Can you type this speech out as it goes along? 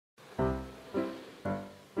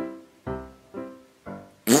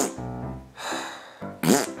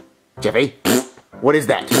Jeffy, what is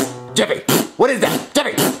that? Jeffy, what is that?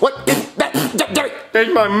 Jeffy, what is that? Jeffy!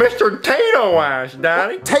 It's my Mr. Potato ass,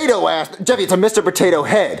 Daddy. Potato ass? Jeffy, it's a Mr. Potato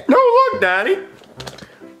Head. No, look, Daddy.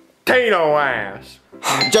 Potato ass.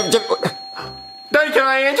 Jeff, Daddy, can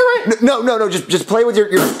I answer it? no, just play with your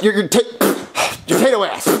potato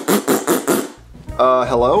ass.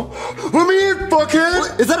 Hello? Let me in,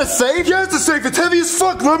 fuckhead! Is that a safe? Yeah, it's a safe. It's heavy as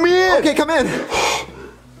fuck. Let me in. Okay, come in.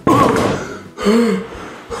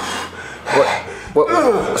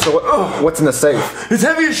 What's in the safe? It's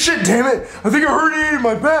heavy as shit, damn it. I think I herniated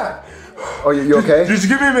my back. Oh, you okay? Just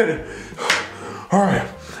give me a minute. All right.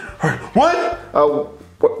 What?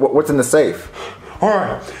 What's in the safe? All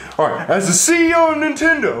right. As the CEO of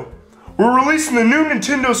Nintendo, we're releasing the new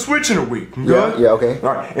Nintendo Switch in a week. Okay? Yeah, okay.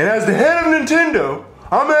 All right. And as the head of Nintendo,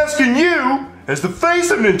 I'm asking you, as the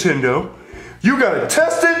face of Nintendo, you gotta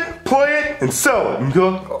test it, play it, and sell it.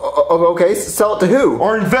 Okay? Okay, sell it to who?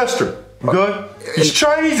 Our investor. Okay? He's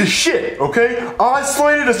Chinese as shit, okay?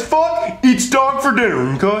 Isolated as fuck, eats dog for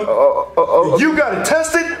dinner, okay? You gotta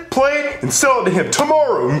test it, play it, and sell it to him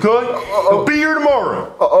tomorrow, okay? He'll be here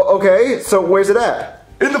tomorrow. Okay, so where's it at?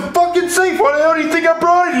 In the fucking safe. Why the hell do you think I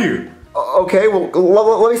brought it here? Okay,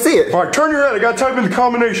 well, let me see it. Alright, turn your head. I gotta type in the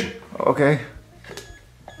combination. Okay.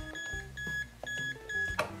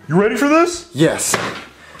 You ready for this? Yes.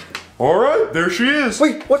 Alright, there she is.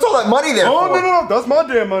 Wait, what's all that money there Oh, for? no, that's my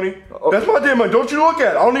damn money. That's my damn money. Don't you look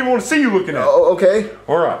at it. I don't even want to see you looking at it. Okay.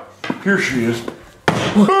 Alright, here she is.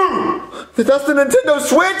 Boom! That's the Nintendo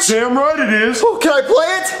Switch? Damn right it is. Oh, can I play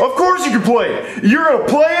it? Of course you can play it. You're gonna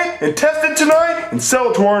play it and test it tonight and sell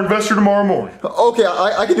it to our investor tomorrow morning. Okay,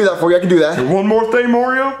 I can do that for you. I can do that. And one more thing,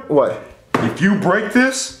 Mario. What? If you break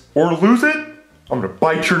this or lose it, I'm gonna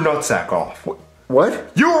bite your nutsack off.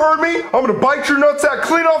 What? You heard me. I'm gonna bite your nutsack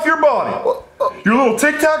clean off your body. Your little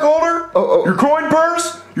Tic Tac holder, your coin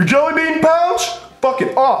purse, your jelly bean pouch, fuck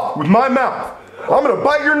it off with my mouth. I'm gonna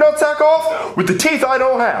bite your nutsack off with the teeth I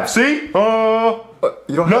don't have. See? You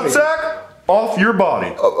don't have nutsack off your body.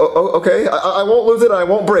 Okay, I won't lose it and I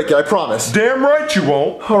won't break it, I promise. Damn right you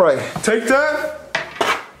won't. All right. Take that.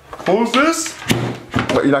 Close this.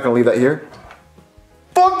 But you're not gonna leave that here?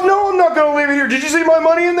 Fuck no, I'm not gonna leave it here. Did you see my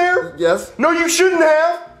money in there? Yes. No, you shouldn't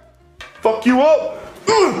have. Fuck you up.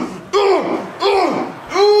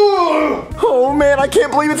 Oh man, I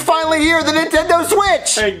can't believe it's finally here, the Nintendo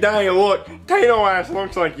Switch! Hey, Daddy, look. Tato ass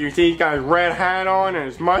looks like you. See, he's got his red hat on and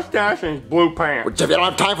his mustache and his blue pants. Jeffy, I don't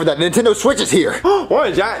have time for that. The Nintendo Switch is here. What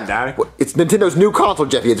is that, Daddy? It's Nintendo's new console,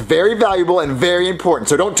 Jeffy. It's very valuable and very important,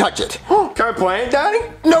 so don't touch it. Can I play it, Daddy?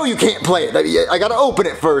 No, you can't play it. I gotta open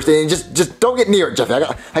it first, and just don't get near it, Jeffy.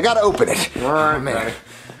 I gotta open it. All right, man.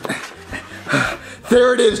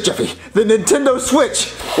 There it is, Jeffy. The Nintendo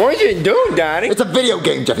Switch. What is it doing, Daddy? It's a video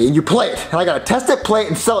game, Jeffy, and you play it. And I gotta test it, play it,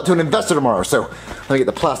 and sell it to an investor tomorrow. So let me get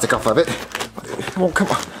the plastic off of it. Oh, come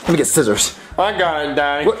on. Let me get scissors. I got it,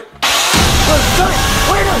 Daddy. What? What are you doing?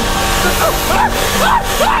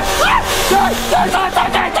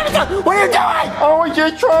 What are you doing? I was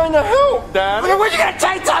just trying to help, Daddy. Where'd you get a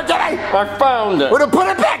chainsaw, Jeffy? I found it. Well, then put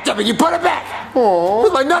it back, Jeffy. You put it back. Aww.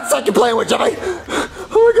 With my nutsack you're playing with, Jeffy.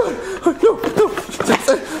 Oh my God. No.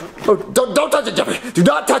 Oh, don't touch it, Jeffy. Do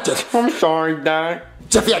not touch it. I'm sorry, Daddy.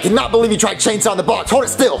 Jeffy, I cannot believe you tried chainsaw in the box. Hold it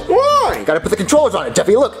still. Why? Gotta put the controllers on it,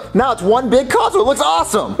 Jeffy. Look, now it's one big console. It looks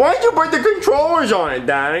awesome. Why'd you put the controllers on it,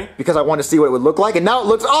 Daddy? Because I wanted to see what it would look like, and now it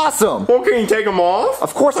looks awesome. Well, can you take them off?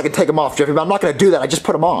 Of course I can take them off, Jeffy, but I'm not gonna do that. I just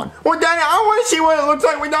put them on. Well, Daddy, I want to see what it looks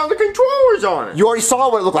like without the controllers on it. You already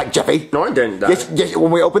saw what it looked like, Jeffy. No, I didn't, Daddy. Yes,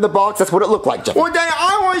 when we opened the box, that's what it looked like, Jeffy. Well, Daddy,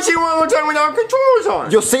 I want to see what it looks like without controllers on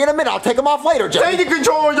it. You'll see in a minute. I'll take them off later, Jeffy. Take the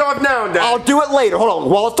controllers off now, Daddy. I'll do it later. Hold on.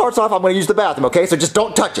 While it starts off, I'm gonna use the bathroom, okay? So just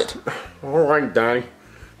don't touch it. All right, Daddy.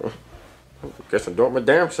 Guess I'll do it my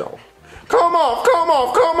damn self. Come off, come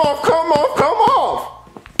off, come off, come off, come off!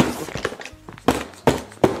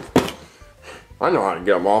 I know how to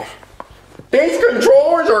get them off. These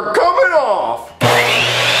controllers are coming off!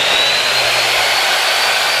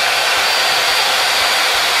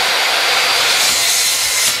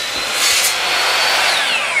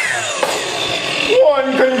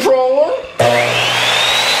 One controller.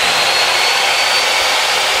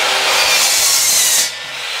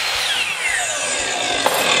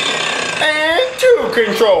 And two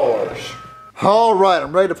controllers. All right,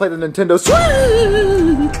 I'm ready to play the Nintendo Switch.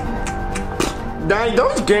 Daddy,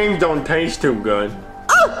 those games don't taste too good.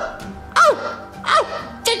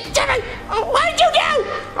 Jimmy, what did you do?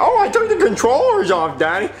 Oh, I took the controllers off,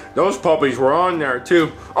 Daddy. Those puppies were on there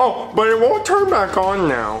too. Oh, but it won't turn back on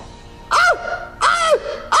now.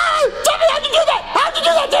 Jimmy, how'd you do that? How'd you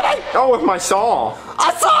do that, Jimmy? Oh, with my saw.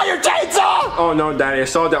 I saw your chainsaw! Oh no, Daddy, I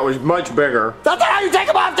saw that was much bigger. That's not how you take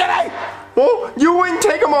them off, Jimmy! Well, you wouldn't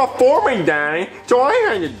take them off for me, Daddy, so I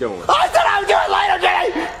had to do it. I said I would do it later,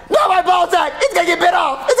 Jimmy! No, my ball sack! It's gonna get bit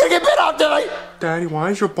off! It's gonna get bit off, Jimmy! Daddy, why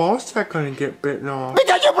is your ball sack gonna get bitten off?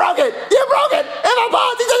 Because you broke it! You broke it! And my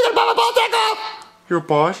boss, he's gonna bite my ball sack off! Your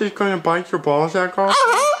boss is gonna bite your ball sack off?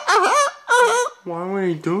 Why would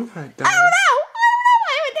he do that, Daddy? I don't know!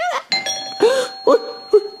 Why would do that?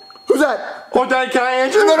 Who's that? Oh, Daddy, can I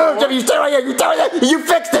answer? No, Jimmy, you stay right here. You stay right there. You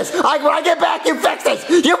fix this. When I get back, you fix this.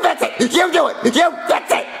 You fix it. You do it. You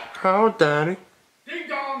fix it. How, Daddy? Ding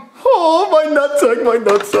dong. Oh, my nutsack, my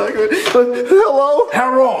nutsack. Hello?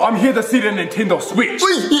 Hello, I'm here to see the Nintendo Switch.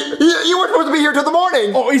 You weren't supposed to be here till the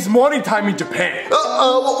morning. Oh, it's morning time in Japan.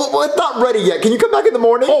 Well, it's not ready yet. Can you come back in the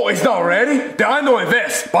morning? Oh, it's not ready? Then I know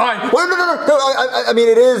this. Bye. Well, no. I mean,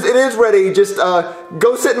 it is ready. Just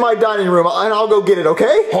go sit in my dining room, and I'll go get it.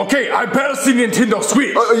 Okay? Okay, I better see Nintendo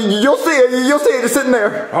Switch. You'll see it. You'll see it just sitting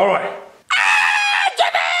there. All right.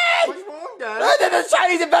 Jimmy! What's wrong, Daddy? The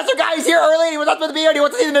Chinese investor guy is here early. He was not supposed to be here. And he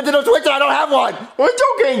wants to see the Nintendo Switch, and I don't have one. Well, it's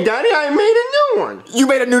okay, Daddy. I made a new one. You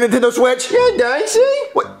made a new Nintendo Switch? Yeah, Daddy, see?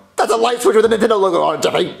 What? That's a light switch with a Nintendo logo on it,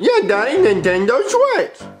 Jimmy. Yeah, Daddy, Nintendo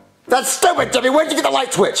Switch. That's stupid, Jimmy. Where'd you get the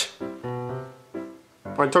light switch?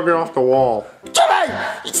 I took it off the wall.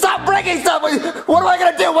 Jimmy! Stop breaking stuff! What am I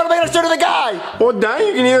gonna do? What am I gonna show to the guy? Well, Daddy,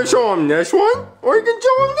 you can either show him this one, or you can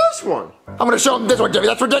show him this one. I'm gonna show him this one, Jimmy.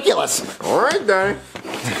 That's ridiculous. All right, Daddy.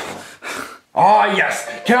 Ah, yes.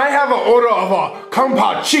 Can I have an order of a kung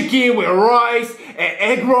pao chicken with rice and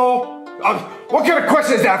egg roll? What kind of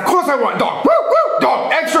question is that? Of course I want dog. Woo, woo,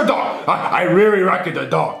 dog. Extra dog. I really like the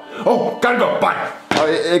dog. Oh, gotta go. Bye.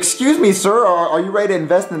 Excuse me, sir. Are you ready to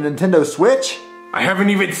invest in the Nintendo Switch? I haven't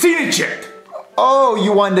even seen it yet. Oh,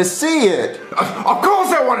 you wanted to see it. Of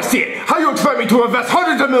course I want to see it. How do you expect me to invest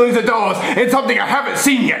hundreds of millions of dollars in something I haven't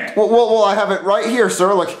seen yet? Well, I have it right here,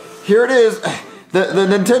 sir. Look, here it is. The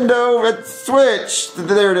Nintendo Switch.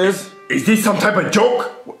 There it is. Is this some type of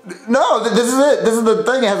joke? No, this is it. This is the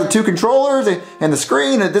thing. It has the two controllers and the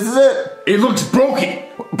screen. This is it. It looks broken.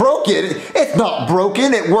 Broken? It's not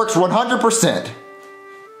broken. It works 100%.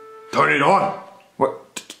 Turn it on.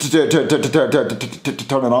 What? Turn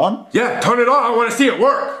it on? Yeah, turn it on. I want to see it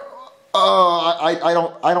work.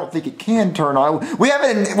 I don't think it can turn on. We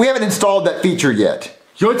haven't installed that feature yet.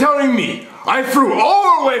 You're telling me I flew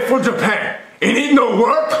all the way from Japan and it no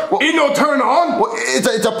work? It no turn on? Well,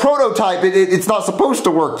 it's a prototype. It's not supposed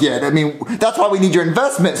to work yet. I mean, that's why we need your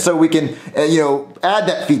investment so we can, add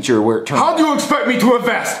that feature where it turns on. How do you expect me to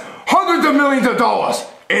invest hundreds of millions of dollars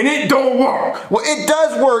and it don't work? Well, it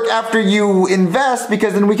does work after you invest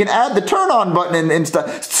because then we can add the turn on button and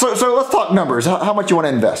stuff. So let's talk numbers. How much you want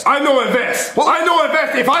to invest? I know invest. Well, I know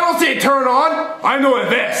invest. If I don't see it turn on, I know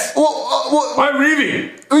invest. I'm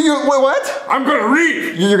reaving. What? I'm gonna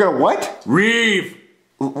reave. You're gonna what? Reave.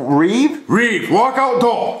 Reeve? Reave. Walk out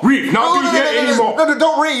door. Reave. Not be here anymore. No,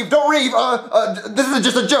 don't reeve. Don't reeve. This is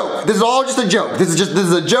just a joke. This is all just a joke. This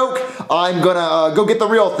is a joke. I'm gonna go get the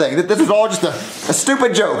real thing. This is all just a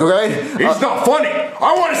stupid joke, okay? It's not funny.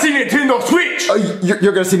 I want to see Nintendo Switch.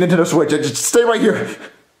 You're gonna see Nintendo Switch. Just stay right here.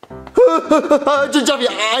 Jeffy,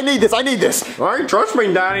 I need this. I need this. All right, trust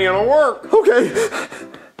me, Daddy, it'll work. Okay.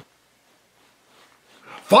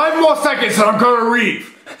 5 more seconds and I'm gonna reave.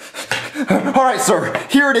 Alright, sir.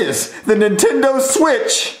 Here it is. The Nintendo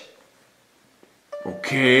Switch.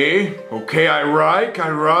 Okay, I like.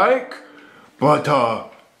 But,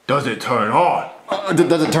 does it turn on?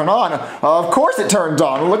 Does it turn on? Of course it turns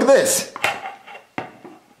on. Look at this.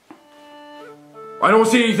 I don't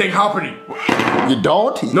see anything happening. You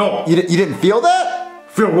don't? No. You didn't feel that?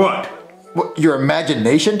 Feel what? What? Your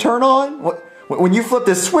imagination turn on? When you flip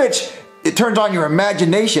this switch, it turns on your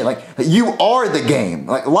imagination. Like, you are the game.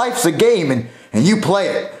 Like, life's a game and you play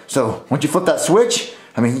it. So, once you flip that switch,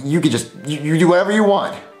 I mean, you can just, you do whatever you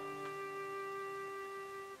want.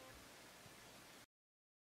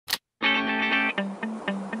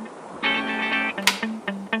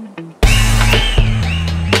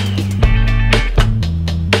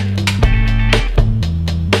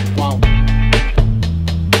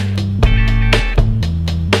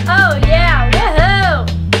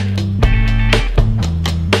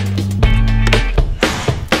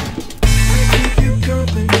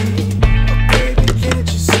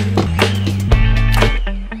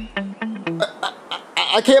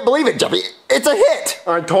 I can't believe it, Jeffy. It's a hit.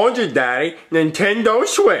 I told you, Daddy. Nintendo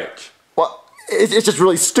Switch. Well, it's just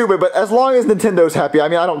really stupid, but as long as Nintendo's happy, I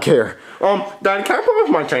mean, I don't care. Daddy, can I play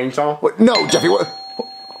with my chainsaw? No, Jeffy.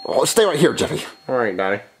 Oh, stay right here, Jeffy. All right,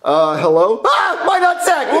 Daddy. Hello? Ah! My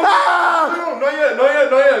nutsack! Ah! No, not yet.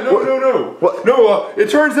 No. What? No, it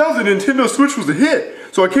turns out the Nintendo Switch was a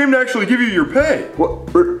hit, so I came to actually give you your pay.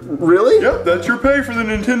 What? Really? Yep, that's your pay for the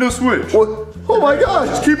Nintendo Switch. What? Oh my gosh!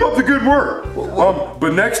 Just keep up the good work.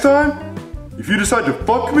 But next time, if you decide to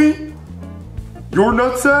fuck me, your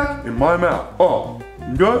nutsack in my mouth.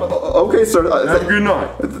 You good? Okay, sir. Have a good night.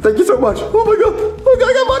 Thank you so much. Oh my god! Oh,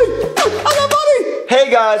 I got money! I got money! Hey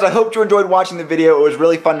guys, I hope you enjoyed watching the video. It was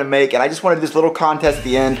really fun to make, and I just wanted this little contest at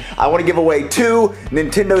the end. I want to give away 2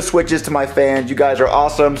 Nintendo Switches to my fans. You guys are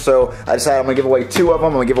awesome, so I decided I'm gonna give away 2 of them.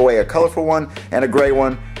 I'm gonna give away a colorful one and a gray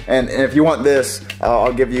one. And if you want this,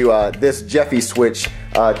 I'll give you this Jeffy Switch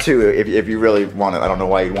too, if you really want it. I don't know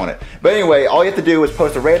why you'd want it. But anyway, all you have to do is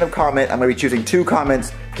post a random comment. I'm gonna be choosing 2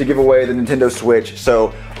 comments to give away the Nintendo Switch.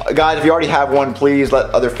 So guys, if you already have one, please let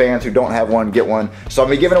other fans who don't have one get one. So I'm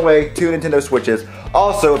gonna be giving away 2 Nintendo Switches.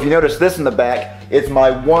 Also, if you notice this in the back, it's my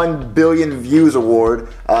 1 billion views award.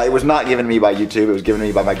 It was not given to me by YouTube, it was given to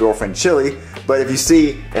me by my girlfriend Chili. But if you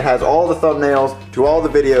see, it has all the thumbnails to all the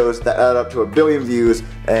videos that add up to 1 billion views,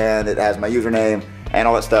 and it has my username and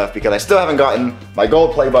all that stuff, because I still haven't gotten my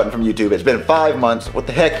gold play button from YouTube. It's been 5 months. What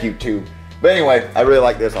the heck, YouTube? But anyway, I really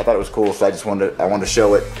like this. I thought it was cool, so I wanted to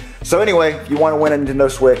show it. So anyway, if you want to win a Nintendo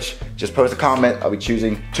Switch, just post a comment. I'll be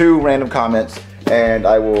choosing 2 random comments, and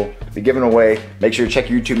I will be giving away. Make sure you check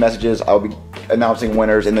your YouTube messages. I'll be announcing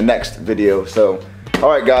winners in the next video. So,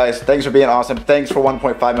 alright guys, thanks for being awesome. Thanks for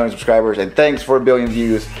 1.5 million subscribers, and thanks for 1 billion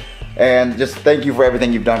views. And just thank you for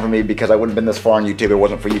everything you've done for me, because I wouldn't have been this far on YouTube if it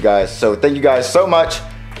wasn't for you guys. So thank you guys so much.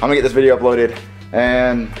 I'm gonna get this video uploaded,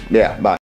 and yeah, bye.